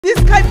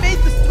This guy made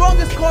the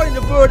strongest car in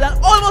the world and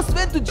almost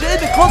went to jail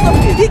because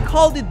of it. He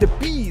called it the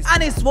Beast,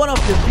 and it's one of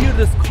the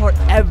weirdest cars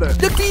ever.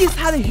 The Beast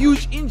had a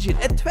huge engine,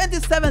 a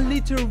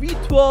 27-liter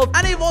V12,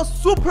 and it was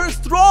super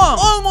strong,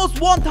 almost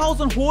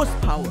 1000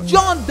 horsepower.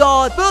 John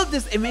Dodd built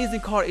this amazing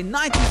car in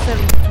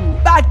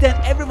 1972. Back then,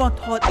 everyone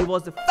thought it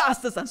was the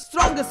fastest and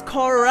strongest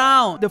car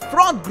around. The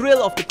front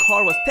grille of the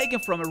car was taken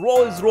from a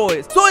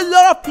Rolls-Royce, so a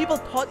lot of people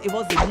thought it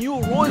was the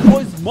new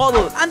Rolls-Royce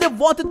model and they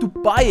wanted to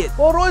buy it.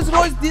 But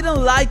Rolls-Royce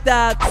didn't like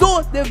that,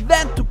 so they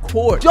went to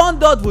court. John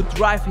Dodd would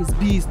drive his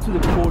Beast to the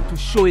court to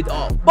show it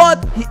off,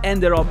 but he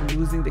ended up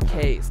losing the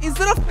case.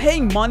 Instead of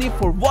paying money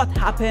for what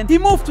happened, he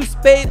moved to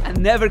Spain and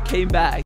never came back.